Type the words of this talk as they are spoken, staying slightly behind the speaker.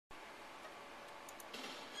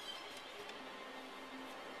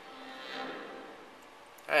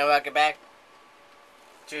Alright, welcome back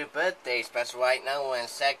to your birthday special. Right now we're in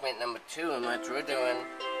segment number 2 in which we're doing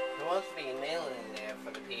Who Wants to Be a Millionaire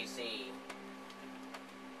for the PC.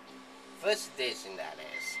 First edition, that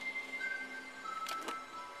is.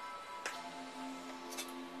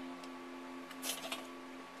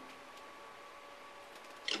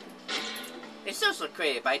 It's also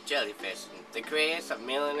created by Jellyfish, the creators of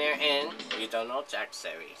Millionaire and You Don't Know Jack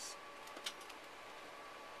series.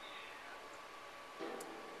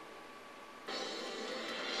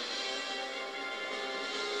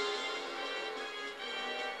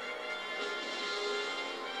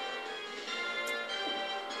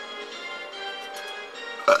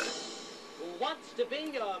 Who wants to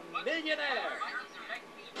be a millionaire?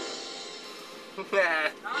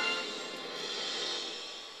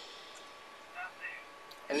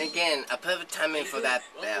 And again, a perfect timing for that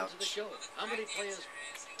belt. Welcome to the show. How many players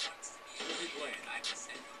will be playing?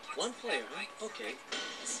 One player, huh? Okay.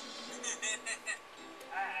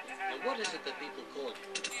 Now, what is it that people call you?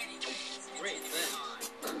 Great,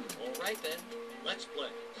 thanks. All right, then. Let's play.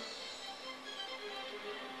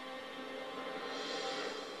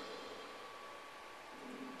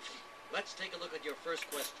 Let's take a look at your first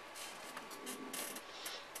question.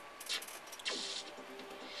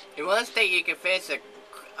 In one state you can face a...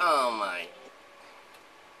 Oh my...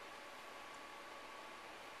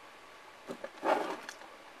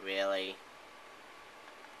 Really?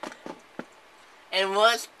 In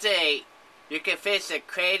one state you can fish at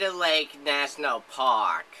Crater Lake National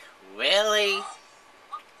Park. Really?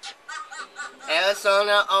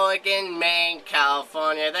 Arizona, Oregon, Maine,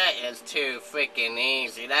 California. That is too freaking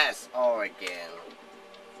easy. That's Oregon.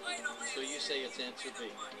 So you say it's answer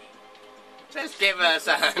B. Just give us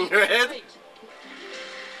 100.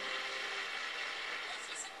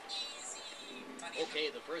 Okay,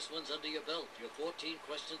 the first one's under your belt. You're 14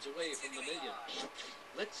 questions away from the million.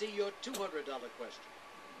 Let's see your $200 question.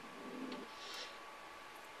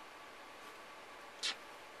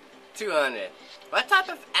 200. What type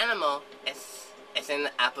of animal is in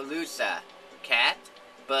Appaloosa? Cat,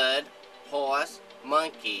 bird, horse,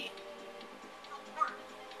 monkey.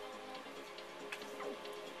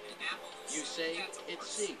 You say it's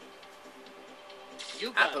C.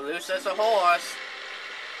 You got Appaloosa's a horse.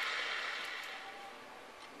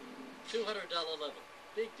 $200 level.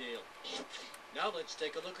 Big deal. Now let's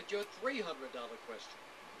take a look at your $300 question.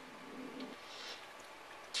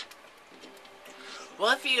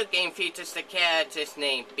 What video game features the characters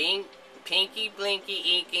named Pinky,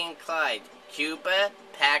 Blinky, Inky, and Clyde? Cuba,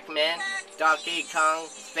 Pac-Man, Donkey Kong,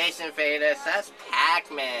 Space Invaders. That's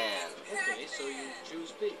Pac-Man. Okay, so you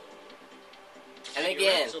choose B. And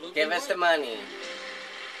again, give us the money.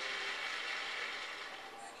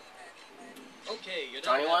 Okay, you're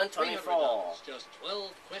 21, $300. 24. Just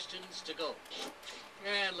 12 questions to go.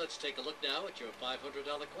 And let's take a look now at your $500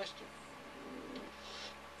 question.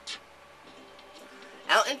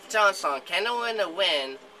 Elton John's song Candle in the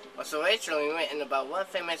Wind was originally written about one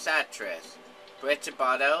famous actress. Bridget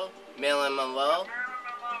Bardot, Marilyn Monroe,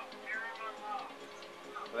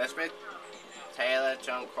 Elizabeth Taylor,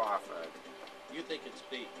 Joan Crawford. You think it's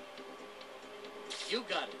B. You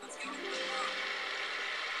got it.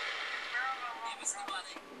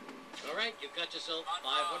 All right, you've got yourself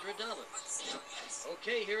 $500.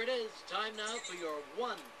 Okay, here it is. Time now for your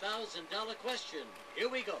 $1,000 question. Here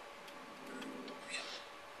we go.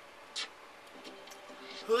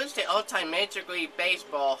 Who is the all-time Major League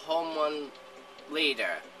Baseball home run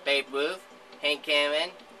leader? Babe Ruth, Hank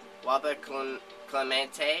Aaron, Robert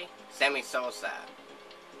Clemente, Sammy Sosa.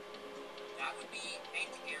 That would be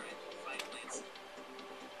Hank Aaron, Frank Lansing.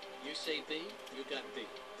 You say B, you got B.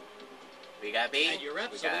 We got B? And you're we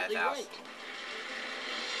got absolutely right.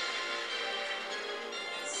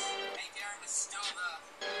 Hank Aaron is still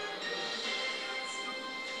the...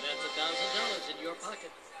 That's $1,000 in your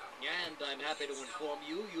pocket. And I'm happy to inform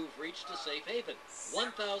you, you've reached a safe haven.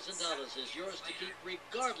 $1,000 is yours to keep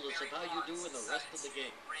regardless of how you do in the rest of the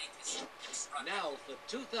game. Now, for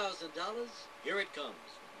 $2,000, here it comes.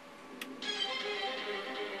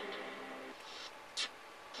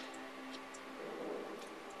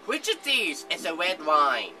 Which of these is a red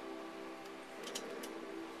wine?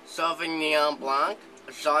 Sauvignon Blanc,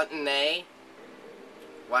 Chardonnay,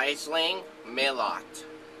 Riesling, Merlot.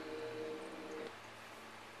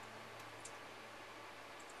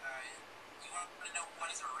 You want to know what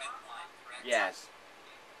is a red wine, correct? Yes.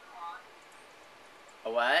 A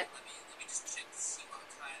what? Let me just check to see what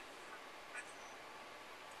kind of red wine.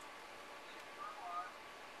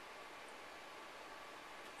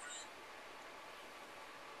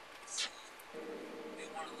 We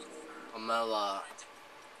want to look for... A Merlot.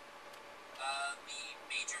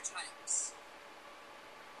 The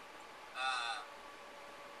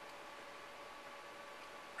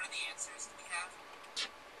answers do we have?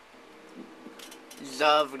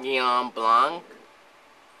 Sauvignon Blanc,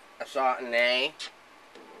 a Chardonnay,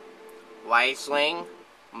 Riesling,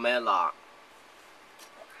 Merlot.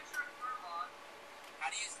 How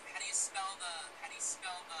do you spell the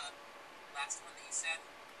last one that you said?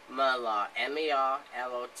 Merlot,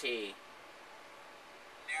 M-E-R-L-O-T.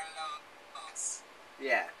 Merlot.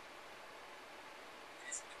 Yeah.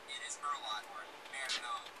 It is Merlot or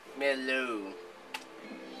Merlot. Merlot.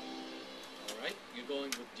 All right, you're going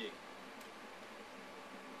with D.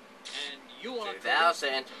 And you are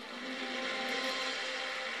 2000.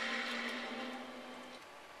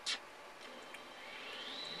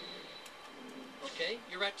 Okay,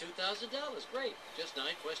 you're at $2,000. Great. Just 9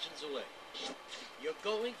 questions away. You're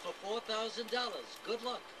going for $4,000. Good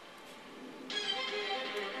luck.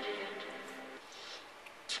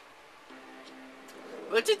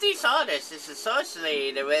 Which of these artists is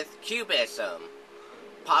associated with Cubism?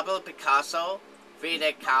 Pablo Picasso,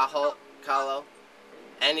 Frida Kahlo,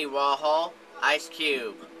 Andy Warhol, Ice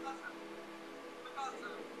Cube.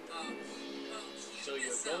 So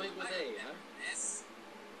you're going with A, huh? Yes.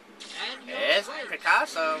 And you're It's right.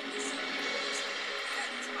 Picasso.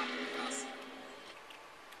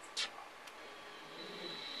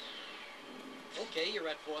 Okay, you're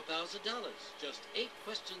at $4,000. Just 8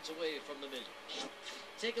 questions away from the million.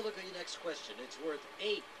 Take a look at your next question. It's worth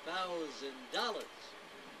 $8,000.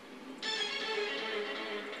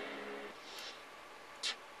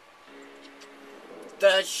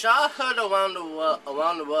 The childhood around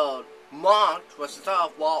the world marked was the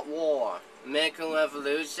start of what war? American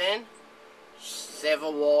Revolution,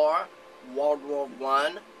 Civil War, World War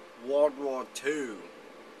I, World War II.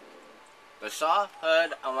 The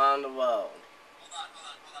childhood around the world. Hold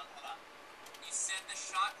on. You said the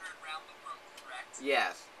shot heard round the world, correct?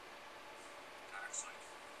 Yes.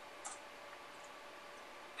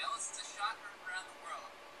 Well, it's the shot heard around the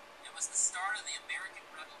world. It was the start of the American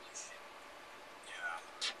Revolution. Yeah.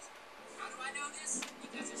 How do I know this?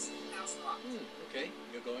 Because it's House Rock. Okay,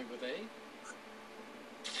 you're going with A.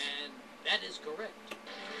 And that is correct.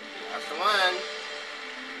 That's the one.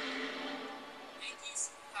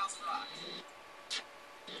 Yankees, House Rock.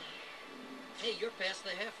 Hey, you're past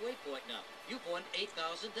the halfway point now. You've won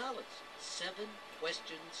 $8,000. 7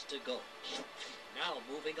 questions to go. Now,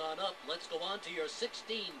 moving on up, let's go on to your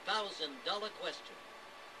 $16,000 question.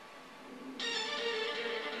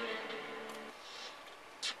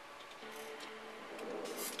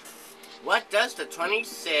 What does the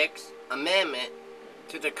 26th Amendment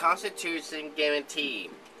to the Constitution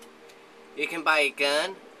guarantee? You can buy a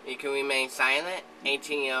gun, you can remain silent,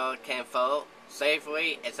 18-year-old can vote,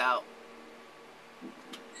 slavery is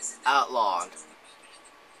outlawed.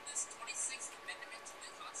 This 26th Amendment to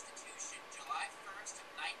the Constitution, July 1st of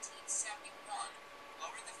 1971,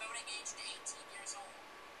 lowered the voting age to 18 years old.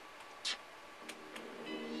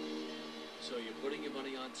 So you're putting your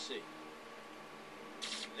money on C.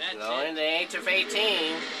 That's Lowering it. the age of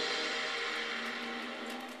 18.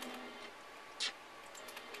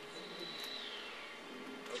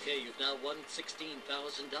 Okay, you've now won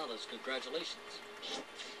 $16,000. Congratulations.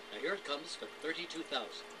 Now here it comes for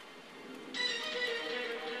 $32,000.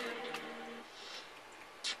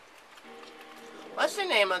 What's the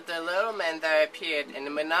name of the little man that appeared in the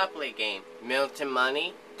Monopoly game? Milton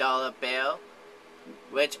Money, Dollar Bill,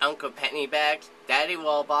 Rich Uncle Pennybags, Daddy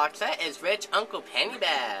Wallbox. That is Rich Uncle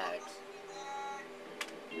Pennybags.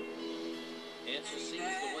 Answer C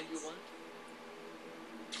is the one you want?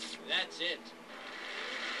 That's it.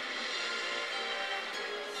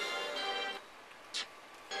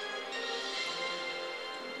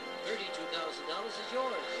 $32,000 is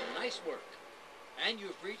yours. Nice work. And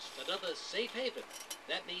you've reached another safe haven.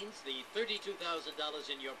 That means the $32,000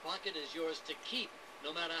 in your pocket is yours to keep,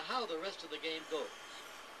 no matter how the rest of the game goes.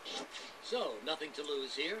 So, nothing to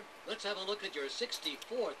lose here. Let's have a look at your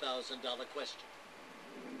 $64,000 question.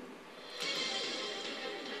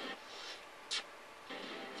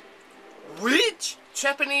 Which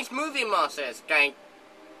Japanese movie monster is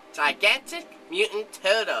gigantic mutant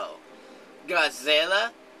turtle?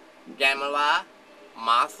 Godzilla, Gamera,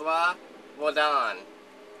 Mothra, Rodan. Hold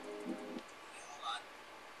on.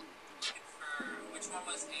 Looking for which one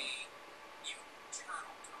was a mutant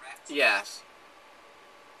turtle, correct? Yes.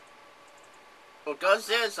 Well,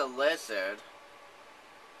 Godzilla's a lizard.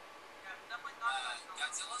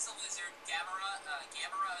 Godzilla's a lizard.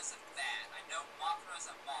 Gamera is a bat. I know Mothra is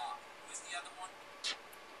a moth. Who's the other one?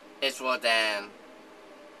 It's Rodan.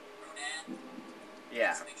 Rodan? Yeah.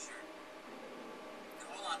 Let's make sure.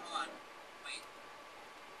 Hold on. Wait.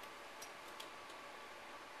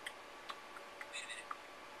 Wait a minute.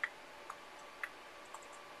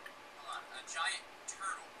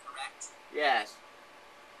 Yes.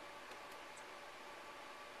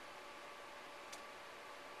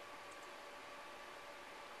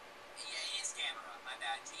 Yeah, it's Gamera. My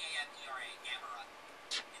bad. Gamera. Gamera.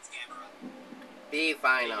 It's Gamera. B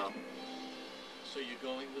final. So you're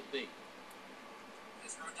going with B.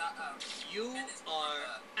 It's You are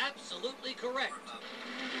absolutely correct. Rodan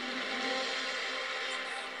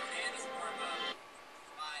is more of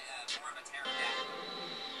a pterodactyl.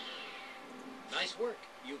 Nice work.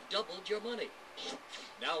 You've doubled your money.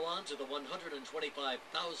 Now on to the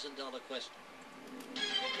 $125,000 question.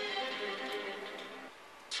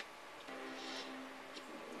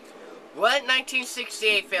 What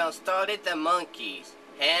 1968 film started the monkeys?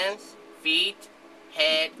 Hands, feet,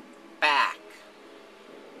 head, back.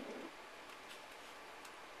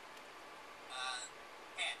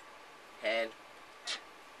 Head. Head.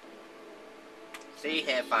 C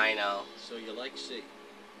head final. So you like C.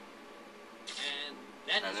 And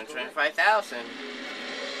that is correct. 125,000.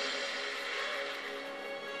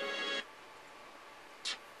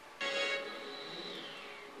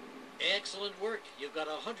 Excellent work. You've got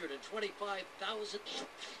 $125,000.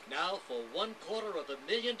 Now for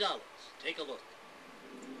 $250,000. Take a look.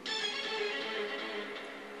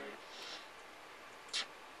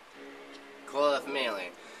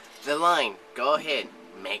 $250,000. The line, go ahead,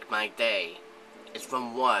 make my day. It's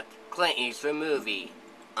from what? Clint Eastwood movie.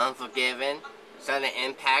 Unforgiven, Sudden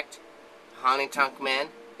Impact, Honey Tonk Man,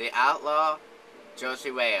 The Outlaw,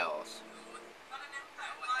 Josie Wales.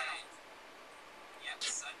 Yep,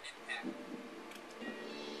 sudden impact.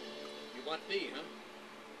 You want B, huh?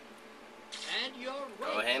 And you're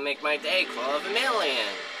right. Go ahead and make my day, $250,000.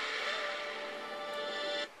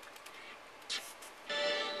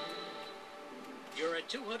 You're at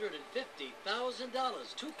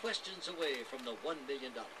 $250,000. 2 questions away from the $1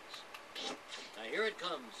 million. Now here it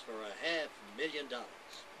comes for $500,000.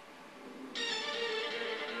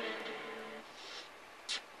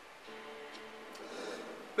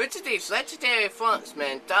 Which of these legendary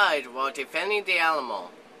frontmen died while defending the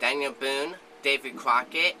Alamo? Daniel Boone, David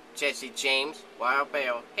Crockett, Jesse James, Wild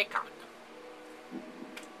Bill Hickok.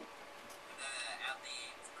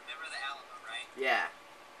 Remember the Alamo, right? Yeah,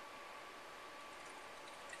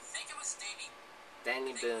 I think it was Davy.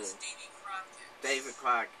 Danny I think it Boone, was Davy Crockett. David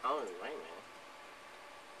Crockett. Oh, wait a minute.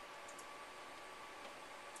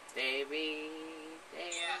 Davy.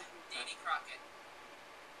 Yeah, Davy Crockett.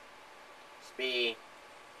 Speed.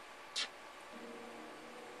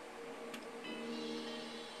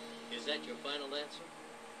 Is that your final answer?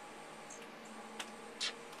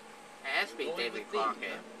 It has to be Going David with B, Crockett.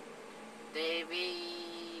 huh?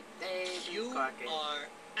 David You Crockett. are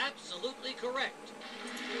absolutely correct.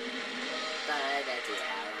 Died at the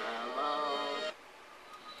Alamo.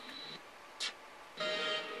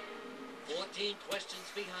 14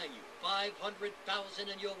 questions behind you. $500,000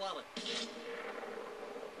 in your wallet.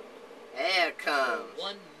 Here it comes.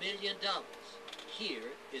 $1 million.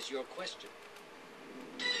 Here is your question.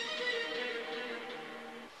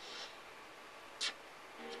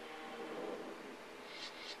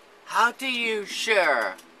 How do you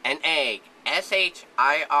shirr an egg?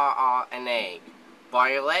 S-H-I-R-R an egg.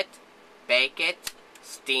 Boil it, bake it,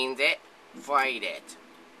 steamed it, fried it.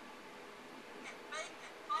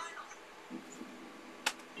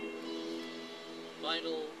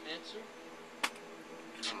 Final answer?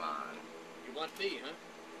 Come on. You want B, huh?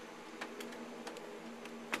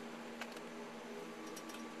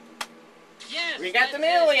 Yes! We got the that's it.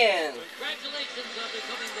 million! Congratulations on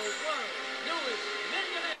becoming the world's newest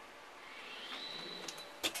millionaire!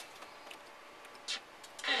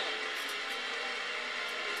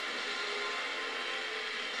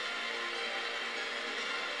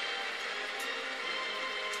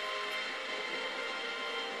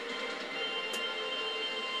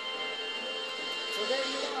 So there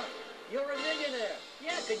you are. You're a millionaire.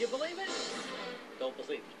 Yeah, can you believe it? Don't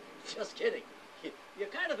believe it. Just kidding. You're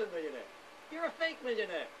kind of a millionaire. You're a fake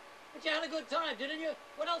millionaire. But you had a good time, didn't you?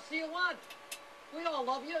 What else do you want? We all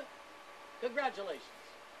love you. Congratulations.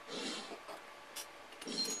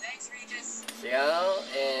 Thanks, Regis. See you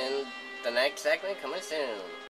in the next segment coming soon.